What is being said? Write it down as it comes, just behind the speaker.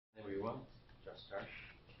Anam, just start.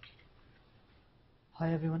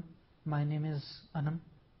 Hi everyone, my name is Anam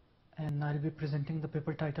and I'll be presenting the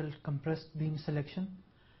paper titled Compressed Beam Selection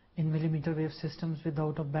in Millimeter Wave Systems with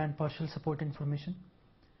Out-of-Band Partial Support Information.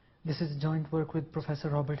 This is joint work with Professor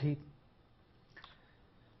Robert Heath.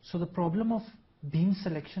 So the problem of beam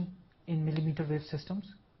selection in millimeter wave systems,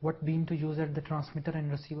 what beam to use at the transmitter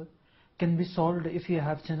and receiver, can be solved if you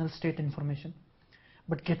have channel state information.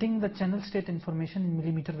 But getting the channel state information in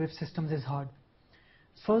millimeter wave systems is hard.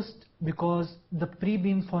 First, because the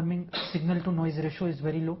pre-beam forming signal to noise ratio is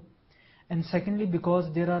very low, and secondly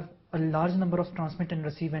because there are a large number of transmit and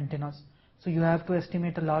receive antennas, so you have to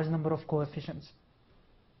estimate a large number of coefficients.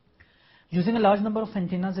 Using a large number of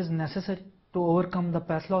antennas is necessary to overcome the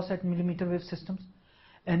path loss at millimeter wave systems,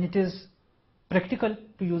 and it is practical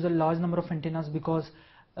to use a large number of antennas because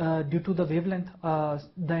due to the wavelength,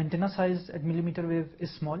 the antenna size at millimeter wave is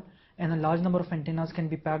small and a large number of antennas can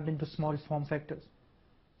be packed into small form factors.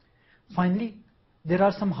 Finally, there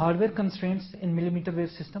are some hardware constraints in millimeter wave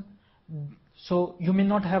system, so you may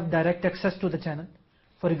not have direct access to the channel.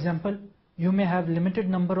 For example, you may have limited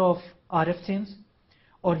number of RF chains,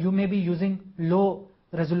 or you may be using low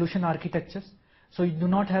resolution architectures, so you do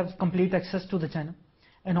not have complete access to the channel,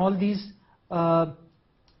 and all these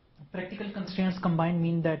practical constraints combined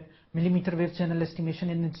mean that millimeter wave channel estimation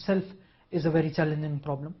in itself is a very challenging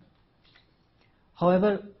problem.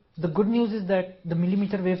 However, the good news is that the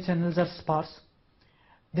millimeter wave channels are sparse.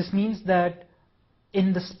 This means that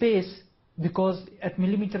in the space, because at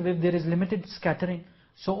millimeter wave there is limited scattering,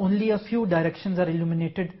 so only a few directions are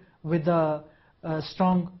illuminated with a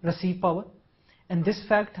strong receive power, and this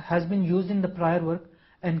fact has been used in the prior work,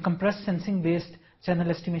 and compressed sensing based channel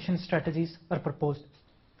estimation strategies are proposed.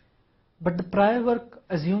 But the prior work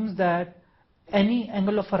assumes that any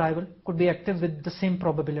angle of arrival could be active with the same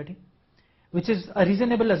probability, which is a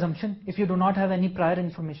reasonable assumption if you do not have any prior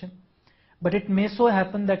information. But it may so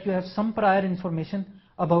happen that you have some prior information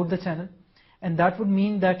about the channel, and that would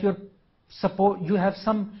mean that you have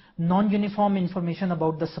some non-uniform information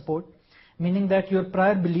about the support, meaning that your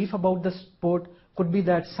prior belief about the support could be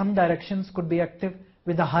that some directions could be active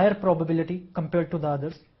with a higher probability compared to the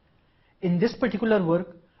others. In this particular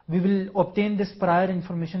work, we will obtain this prior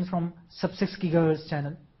information from Sub-6 GHz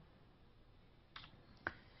channel.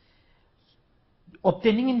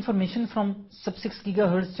 Obtaining information from Sub-6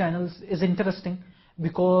 GHz channels is interesting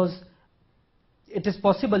because it is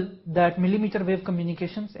possible that millimeter wave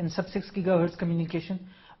communications and Sub-6 GHz communication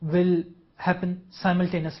will happen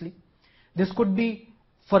simultaneously. This could be,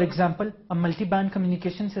 for example, a multi-band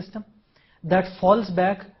communication system that falls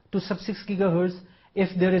back to Sub-6 GHz if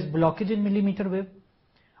there is blockage in millimeter wave,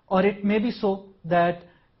 or it may be so that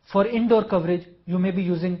for indoor coverage you may be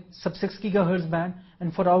using Sub-6 GHz band,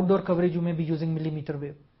 and for outdoor coverage you may be using millimeter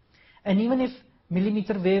wave. And even if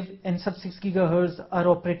millimeter wave and Sub-6 GHz are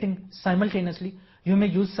operating simultaneously, you may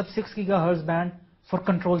use Sub-6 GHz band for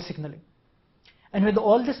control signaling. And with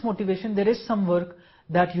all this motivation, there is some work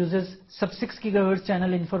that uses Sub-6 GHz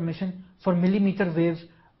channel information for millimeter wave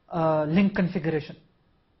link configuration.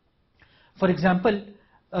 For example,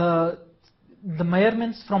 the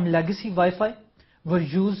measurements from legacy Wi-Fi were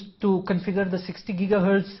used to configure the 60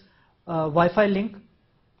 GHz Wi-Fi link.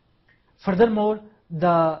 Furthermore,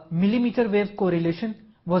 the millimeter wave correlation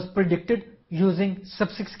was predicted using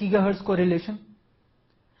Sub-6 GHz correlation.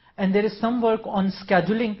 And there is some work on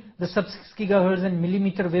scheduling the Sub-6 GHz and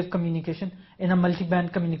millimeter wave communication in a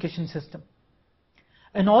multi-band communication system.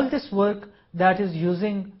 And all this work that is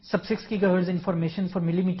using Sub-6 GHz information for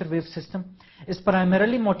millimeter wave system is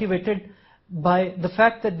primarily motivated by the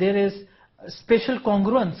fact that there is spatial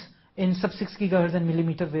congruence in Sub-6 GHz and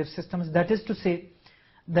millimeter wave systems. That is to say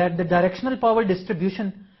that the directional power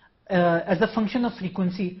distribution as a function of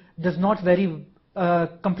frequency does not vary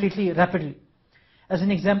completely rapidly. As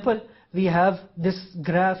an example, we have this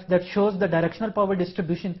graph that shows the directional power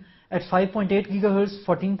distribution at 5.8 GHz,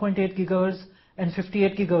 14.8 GHz and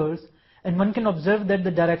 58 GHz, and one can observe that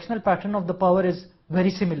the directional pattern of the power is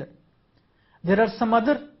very similar. There are some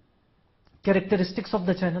other characteristics of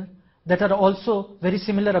the channel that are also very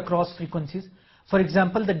similar across frequencies. For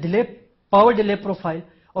example, the power delay profile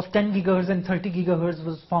of 10 GHz and 30 GHz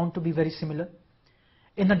was found to be very similar.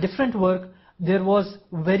 In a different work, there was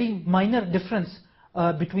very minor difference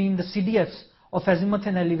between the CDFs of azimuth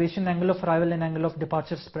and elevation, angle of arrival and angle of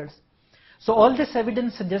departure spreads. So all this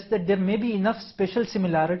evidence suggests that there may be enough spatial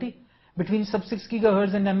similarity between Sub-6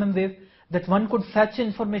 GHz and MM wave that one could fetch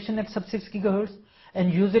information at Sub-6 GHz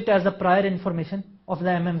and use it as a prior information of the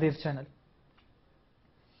MM wave channel.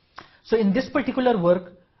 So in this particular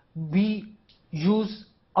work, we use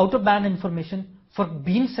out-of-band information for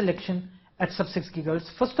beam selection at sub-6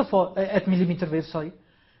 GHz. First of all, at millimeter wave, sorry.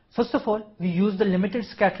 First of all, we use the limited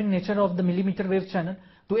scattering nature of the millimeter wave channel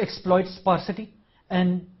to exploit sparsity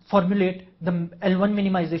and formulate the L1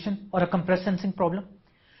 minimization or a compressed sensing problem.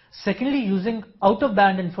 Secondly, using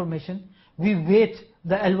out-of-band information, we weight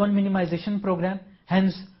the L1 minimization program,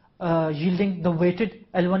 hence yielding the weighted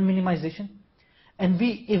L1 minimization. And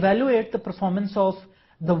we evaluate the performance of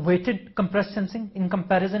the weighted compressed sensing in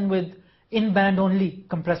comparison with in-band only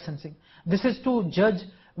compressed sensing. This is to judge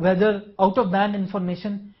whether out-of-band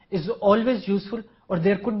information is always useful, or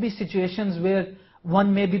there could be situations where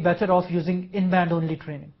one may be better off using in-band only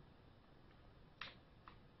training.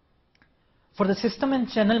 For the system and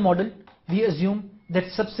channel model, we assume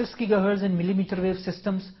that sub-6 GHz and millimeter wave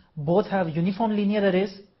systems both have uniform linear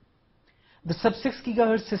arrays. The sub-6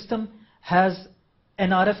 GHz system has an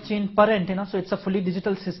RF chain per antenna, so it's a fully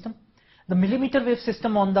digital system. The millimeter wave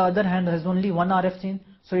system, on the other hand, has only one RF chain,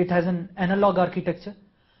 so it has an analog architecture.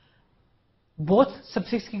 Both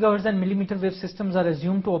sub-6 GHz and millimeter wave systems are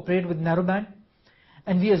assumed to operate with narrowband,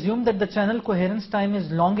 and we assume that the channel coherence time is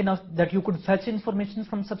long enough that you could fetch information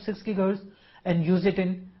from sub-6 GHz and use it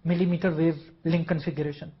in millimeter wave link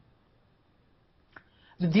configuration.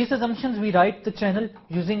 With these assumptions, we write the channel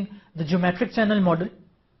using the geometric channel model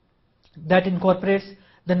that incorporates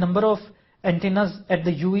the number of antennas at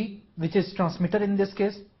the UE, which is transmitter in this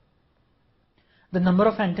case, the number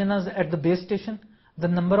of antennas at the base station, the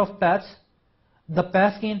number of paths, the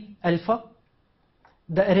path gain alpha,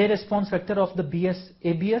 the array response vector of the BS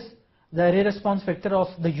ABS, the array response vector of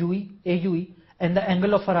the UE AUE, and the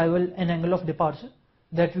angle of arrival and angle of departure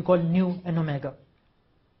that we call nu and omega.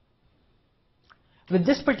 With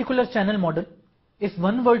this particular channel model, if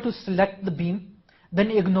one were to select the beam, then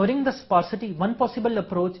ignoring the sparsity, one possible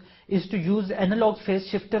approach is to use analog phase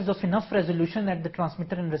shifters of enough resolution at the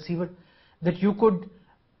transmitter and receiver that you could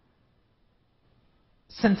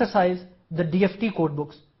synthesize the DFT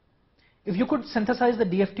codebooks. If you could synthesize the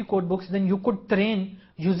DFT codebooks, then you could train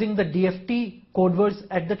using the DFT code words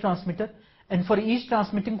at the transmitter, and for each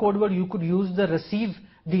transmitting code word you could use the receive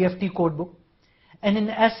DFT codebook, and in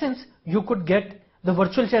essence you could get the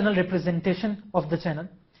virtual channel representation of the channel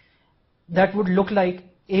that would look like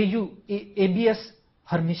ABS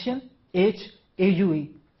Hermitian, H AUE,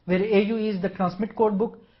 where AUE is the transmit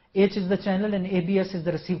codebook, H is the channel, and ABS is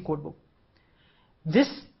the receive codebook. This,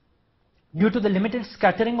 due to the limited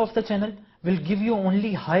scattering of the channel, will give you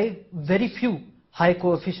only very few high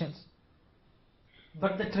coefficients.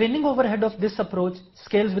 But the training overhead of this approach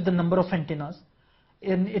scales with the number of antennas,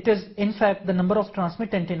 and it is in fact the number of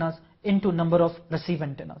transmit antennas into number of receive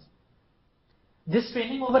antennas. This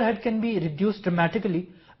training overhead can be reduced dramatically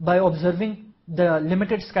by observing the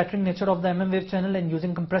limited scattering nature of the MM wave channel and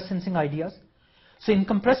using compressed sensing ideas. So in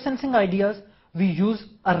compressed sensing ideas, we use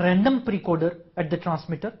a random precoder at the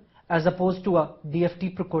transmitter as opposed to a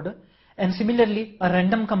DFT precoder, and similarly a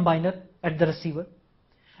random combiner at the receiver.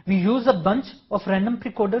 We use a bunch of random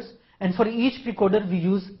precoders, and for each precoder we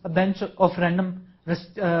use a bunch of random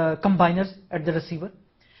combiners at the receiver.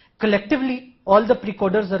 Collectively, all the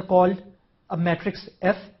precoders are called a matrix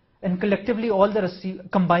F, and collectively all the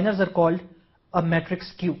combiners are called a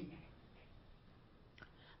matrix Q.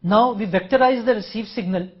 Now we vectorize the received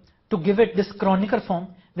signal to give it this Kronecker form,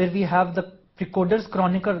 where we have the precoder's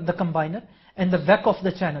Kronecker, the combiner, and the vec of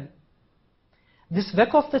the channel. This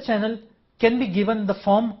vec of the channel can be given the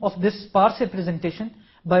form of this sparse representation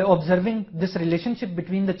by observing this relationship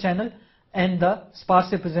between the channel and the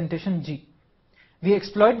sparse representation G. We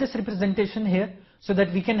exploit this representation here so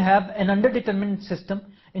that we can have an underdetermined system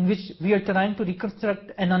in which we are trying to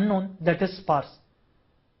reconstruct an unknown that is sparse.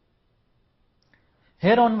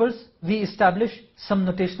 Here onwards, we establish some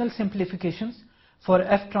notational simplifications for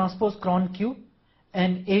F transpose cron Q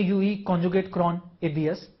and AUE conjugate cron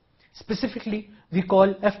ABS. Specifically, we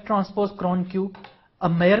call F transpose cron Q a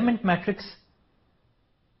measurement matrix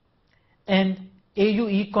and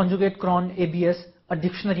AUE conjugate cron ABS a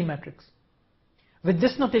dictionary matrix. With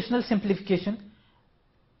this notational simplification,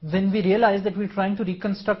 when we realize that we're trying to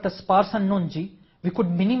reconstruct a sparse unknown G, we could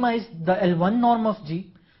minimize the L1 norm of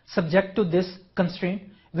G subject to this constraint,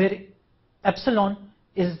 where epsilon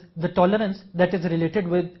is the tolerance that is related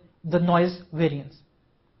with the noise variance.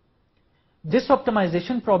 This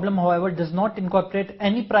optimization problem, however, does not incorporate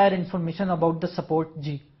any prior information about the support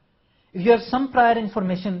G. If you have some prior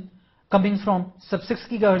information coming from sub-6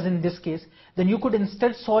 GHz in this case, then you could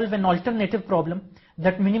instead solve an alternative problem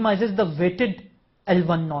that minimizes the weighted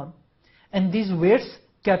L1 norm, and these weights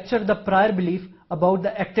capture the prior belief about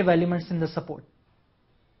the active elements in the support.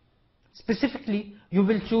 Specifically, you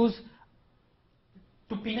will choose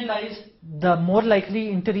to penalize the more likely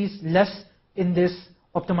entries less in this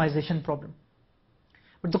optimization problem.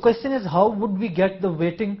 But the question is, how would we get the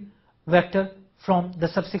weighting vector from the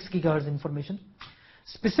sub-6 GHz information?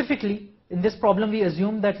 Specifically, in this problem we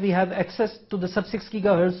assume that we have access to the sub-6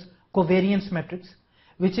 GHz covariance matrix,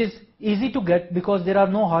 which is easy to get because there are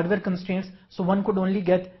no hardware constraints, so one could only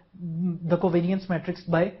get the covariance matrix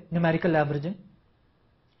by numerical averaging.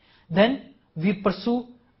 Then we pursue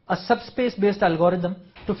a subspace based algorithm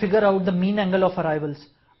to figure out the mean angle of arrivals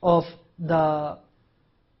of the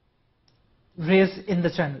rays in the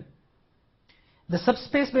channel. The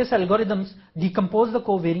subspace based algorithms decompose the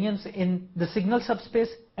covariance in the signal subspace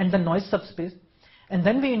and the noise subspace, and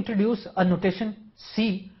then we introduce a notation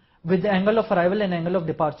C with the angle of arrival and angle of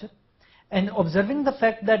departure. And observing the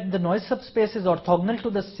fact that the noise subspace is orthogonal to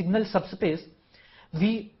the signal subspace,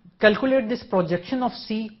 we calculate this projection of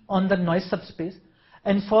C on the noise subspace,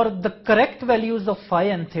 and for the correct values of phi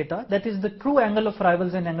and theta, that is the true angle of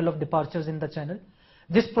arrivals and angle of departures in the channel,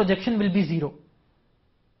 this projection will be 0.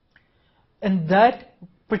 And that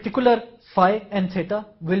particular phi and theta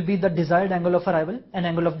will be the desired angle of arrival and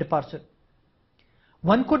angle of departure.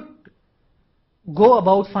 One could go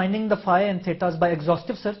about finding the phi and thetas by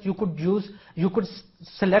exhaustive search. You could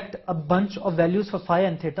select a bunch of values for phi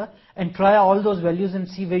and theta and try all those values and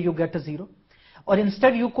see where you get a 0. Or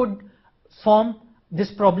instead you could form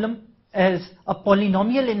this problem as a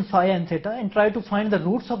polynomial in phi and theta and try to find the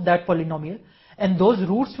roots of that polynomial, and those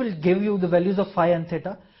roots will give you the values of phi and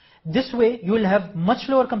theta. This way you will have much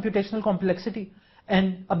lower computational complexity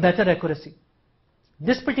and a better accuracy.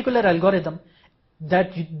 This particular algorithm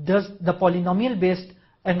that does the polynomial based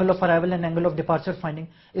angle of arrival and angle of departure finding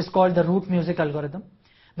is called the root music algorithm,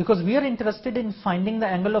 because we are interested in finding the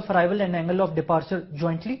angle of arrival and angle of departure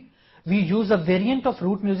jointly. We use a variant of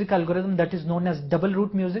root music algorithm that is known as double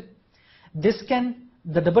root music.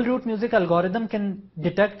 The double root music algorithm can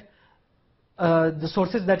detect the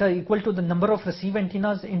sources that are equal to the number of receive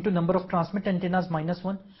antennas into number of transmit antennas minus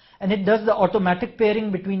 1, and it does the automatic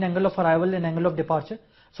pairing between angle of arrival and angle of departure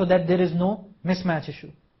so that there is no mismatch issue.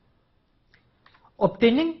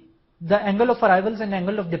 Obtaining the angle of arrivals and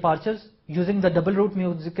angle of departures using the double root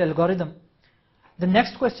music algorithm, the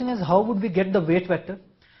next question is, how would we get the weight vector?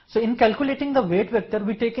 So in calculating the weight vector,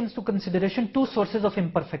 we take into consideration two sources of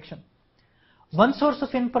imperfection. One source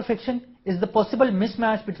of imperfection is the possible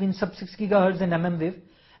mismatch between sub-6 GHz and wave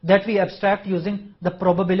that we abstract using the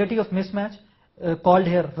probability of mismatch, called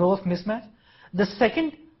here rho of mismatch. The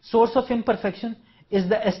second source of imperfection is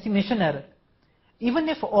the estimation error. Even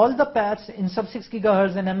if all the paths in sub-6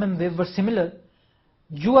 GHz and wave were similar,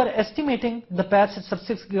 you are estimating the paths at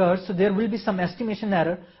sub-6 GHz, so there will be some estimation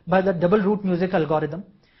error by the double root music algorithm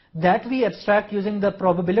that we abstract using the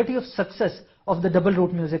probability of success of the double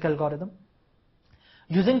root music algorithm.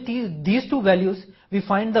 Using these two values, we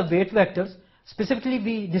find the weight vectors. Specifically,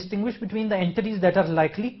 we distinguish between the entities that are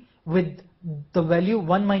likely with the value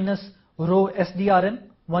 1 minus rho SDRM,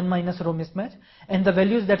 1 minus rho mismatch, and the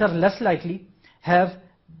values that are less likely have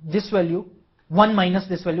this value, 1 minus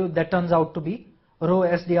this value, that turns out to be rho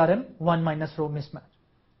SDRM, 1 minus rho mismatch.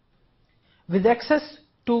 With access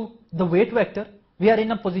to the weight vector, we are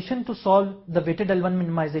in a position to solve the weighted L1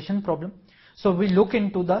 minimization problem. So we look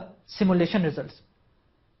into the simulation results.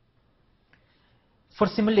 For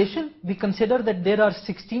simulation, we consider that there are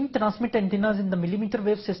 16 transmit antennas in the millimeter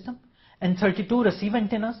wave system and 32 receive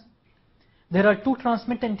antennas. There are 2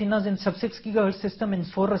 transmit antennas in sub-6 GHz system and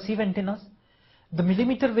 4 receive antennas. The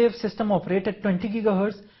millimeter wave system operates at 20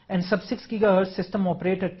 GHz and sub-6 GHz system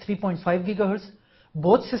operates at 3.5 GHz.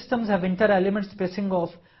 Both systems have inter-element spacing of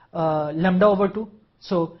lambda over 2.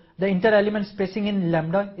 So the inter-element spacing in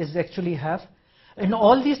lambda is actually half. And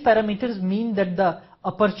all these parameters mean that the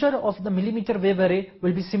aperture of the millimeter wave array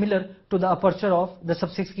will be similar to the aperture of the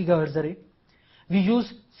sub-6 GHz array. We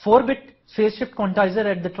use 4-bit phase shift quantizer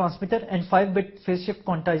at the transmitter and 5-bit phase shift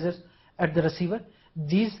quantizers at the receiver.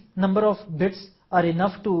 These number of bits are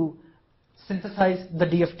enough to synthesize the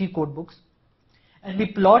DFT codebooks. And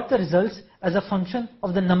we plot the results as a function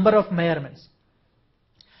of the number of measurements.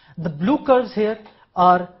 The blue curves here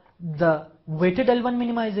are the weighted L1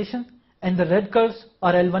 minimization and the red curves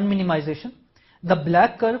are L1 minimization. The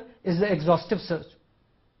black curve is the exhaustive search.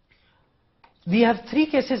 We have 3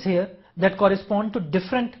 cases here that correspond to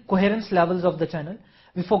different coherence levels of the channel.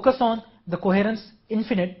 We focus on the coherence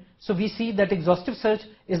infinite, so we see that exhaustive search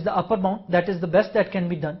is the upper bound, that is the best that can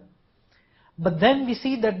be done. But then we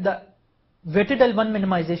see that the weighted L1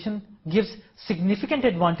 minimization gives significant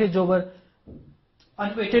advantage over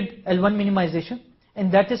unweighted L1 minimization,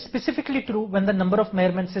 and that is specifically true when the number of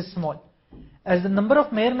measurements is small. As the number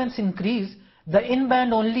of measurements increase, The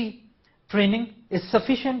in-band only training is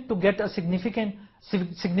sufficient to get a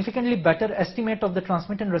significantly better estimate of the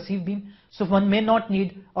transmit and receive beam, so one may not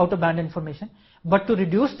need out-of-band information. But to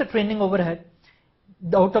reduce the training overhead,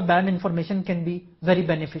 the out-of-band information can be very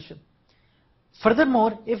beneficial.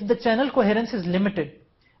 Furthermore, if the channel coherence is limited,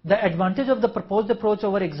 the advantage of the proposed approach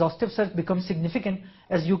over exhaustive search becomes significant,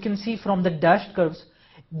 as you can see from the dashed curves.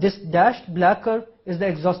 This dashed black curve is the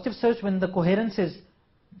exhaustive search when the coherence is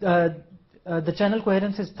the channel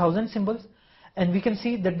coherence is 1000 symbols, and we can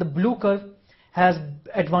see that the blue curve has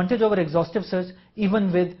advantage over exhaustive search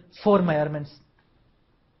even with 4 measurements.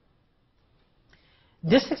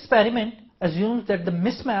 This experiment assumes that the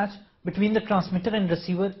mismatch between the transmitter and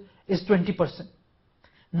receiver is 20%.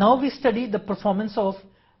 Now we study the performance of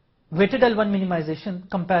weighted L1 minimization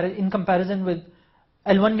in comparison with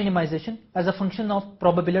L1 minimization as a function of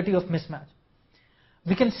probability of mismatch.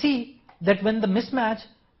 We can see that when the mismatch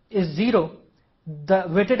is 0, the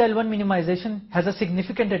weighted L1 minimization has a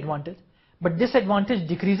significant advantage, but this advantage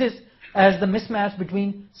decreases as the mismatch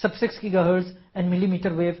between sub-6 GHz and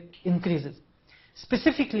millimeter wave increases.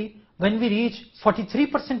 Specifically, when we reach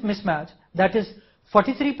 43% mismatch, that is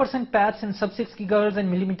 43% paths in sub-6 GHz and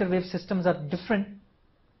millimeter wave systems are different,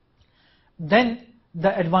 then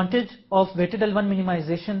the advantage of weighted L1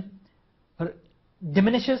 minimization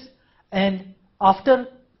diminishes, and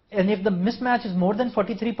if the mismatch is more than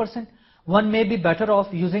 43%, one may be better off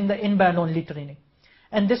using the in-band only training.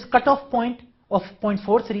 And this cutoff point of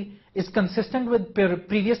 0.43 is consistent with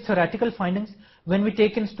previous theoretical findings when we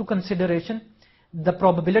take into consideration the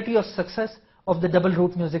probability of success of the double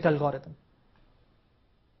root music algorithm.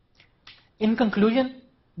 In conclusion,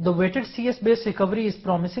 the weighted CS-based recovery is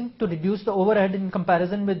promising to reduce the overhead in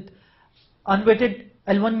comparison with unweighted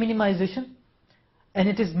L1 minimization, and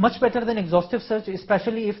it is much better than exhaustive search,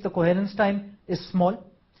 especially if the coherence time is small.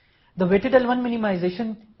 The weighted L1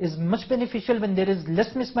 minimization is much beneficial when there is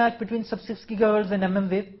less mismatch between sub-6 GHz and MM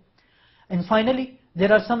wave. And finally,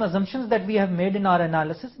 there are some assumptions that we have made in our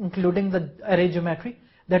analysis, including the array geometry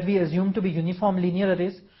that we assume to be uniform linear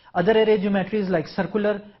arrays. Other array geometries like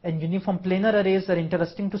circular and uniform planar arrays are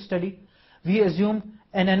interesting to study. We assume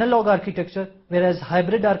an analog architecture, whereas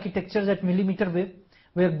hybrid architectures at millimeter wave,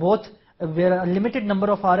 where a limited number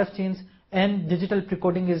of RF chains and digital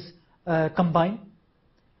precoding is combined.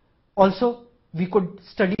 Also, we could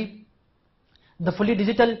study the fully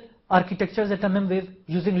digital architectures at MM wave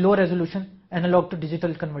using low resolution analog to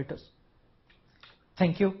digital converters.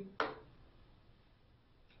 Thank you.